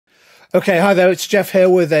Okay, hi there, it's Jeff here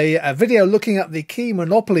with a video looking at the key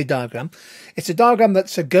monopoly diagram. It's a diagram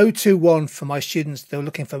that's a go-to one for my students. They're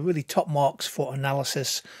looking for really top marks for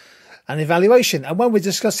analysis and evaluation. And when we're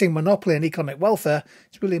discussing monopoly and economic welfare,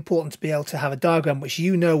 it's really important to be able to have a diagram which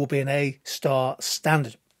you know will be an A-star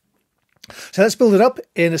standard. So let's build it up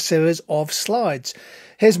in a series of slides.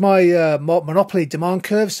 Here's my monopoly demand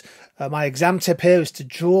curves. My exam tip here is to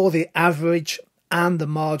draw the average and the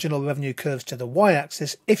marginal revenue curves to the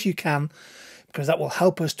y-axis if you can, because that will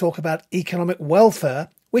help us talk about economic welfare,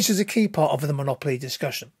 which is a key part of the monopoly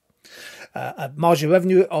discussion. Marginal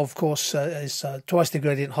revenue, of course, is twice the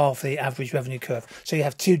gradient, half the average revenue curve. So you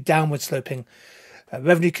have two downward sloping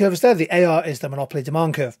revenue curves there. The AR is the monopoly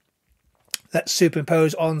demand curve. Let's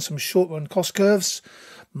superimpose on some short run cost curves,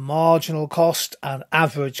 marginal cost and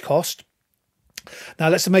average cost. Now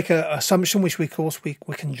let's make an assumption, which we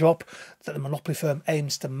can drop, that the monopoly firm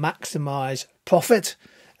aims to maximise profit,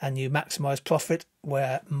 and you maximise profit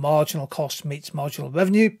where marginal cost meets marginal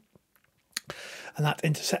revenue, and that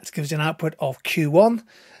intersect gives you an output of Q1.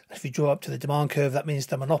 If you draw up to the demand curve, that means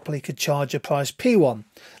the monopoly could charge a price P1.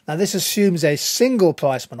 Now this assumes a single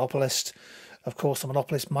price monopolist. Of course, the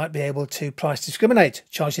monopolist might be able to price discriminate,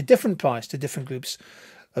 charge a different price to different groups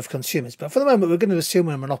of consumers. But for the moment, we're going to assume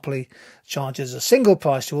a monopoly charges a single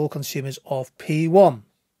price to all consumers of P1.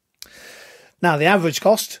 Now, the average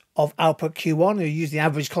cost of output Q1, we use the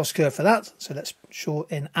average cost curve for that. So let's show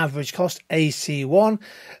in average cost AC1.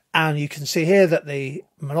 And you can see here that the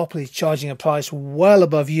monopoly is charging a price well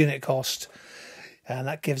above unit cost. And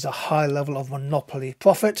that gives a high level of monopoly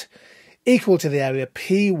profit equal to the area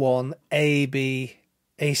P1 AB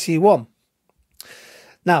AC1.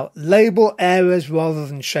 Now, label areas rather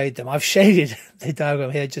than shade them. I've shaded the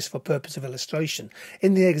diagram here just for purpose of illustration.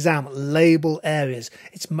 In the exam, label areas.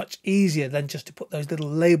 It's much easier than just to put those little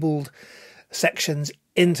labelled sections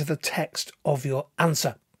into the text of your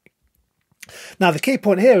answer. Now, the key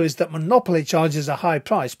point here is that monopoly charges a high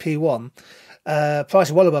price, P1,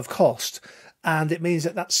 price well above cost, and it means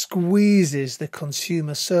that that squeezes the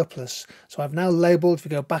consumer surplus. So I've now labelled, if we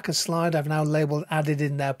go back a slide, I've now labelled, added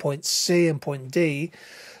in there point C and point D.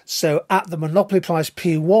 So at the monopoly price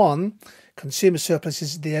P1, consumer surplus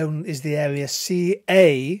is the area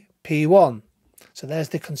CA P1. So there's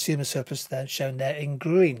the consumer surplus there, shown there in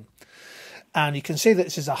green. And you can see that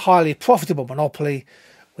this is a highly profitable monopoly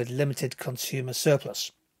with limited consumer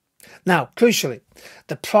surplus. Now, crucially,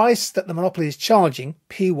 the price that the monopoly is charging,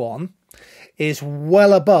 P1, is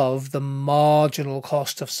well above the marginal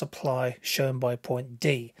cost of supply shown by point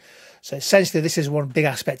D. So essentially this is one big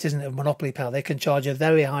aspect, isn't it, of monopoly power. They can charge a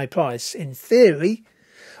very high price, in theory,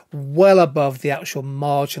 well above the actual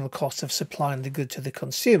marginal cost of supplying the good to the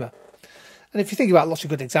consumer. And if you think about lots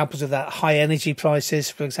of good examples of that, high energy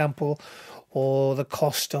prices, for example, or the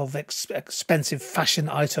cost of expensive fashion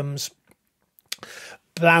items,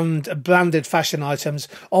 branded fashion items,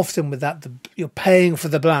 often with that you're paying for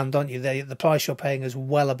the brand, aren't you? The price you're paying is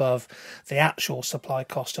well above the actual supply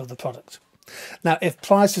cost of the product. Now, if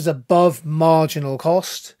price is above marginal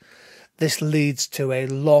cost, this leads to a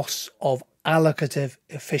loss of allocative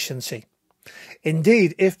efficiency.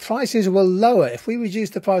 Indeed, if prices were lower, if we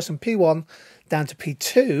reduce the price from P1 down to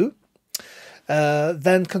P2,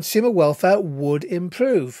 then consumer welfare would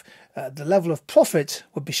improve. The level of profit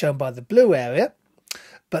would be shown by the blue area,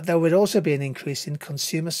 but there would also be an increase in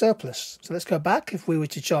consumer surplus. So let's go back. If we were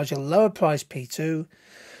to charge a lower price P2,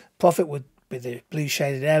 profit would be the blue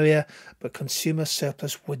shaded area, but consumer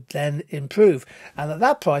surplus would then improve. And at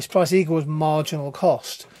that price equals marginal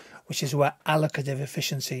cost, which is where allocative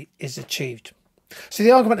efficiency is achieved. So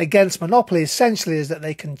the argument against monopoly essentially is that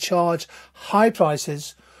they can charge high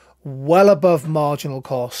prices well above marginal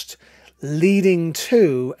cost, leading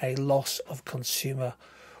to a loss of consumer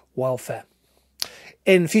welfare.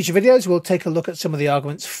 In future videos, we'll take a look at some of the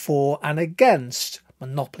arguments for and against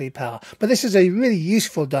monopoly power. But this is a really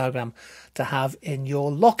useful diagram to have in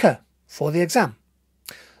your locker for the exam.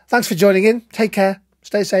 Thanks for joining in. Take care.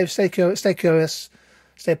 Stay safe. Stay curious.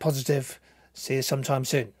 Stay positive. See you sometime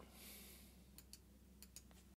soon.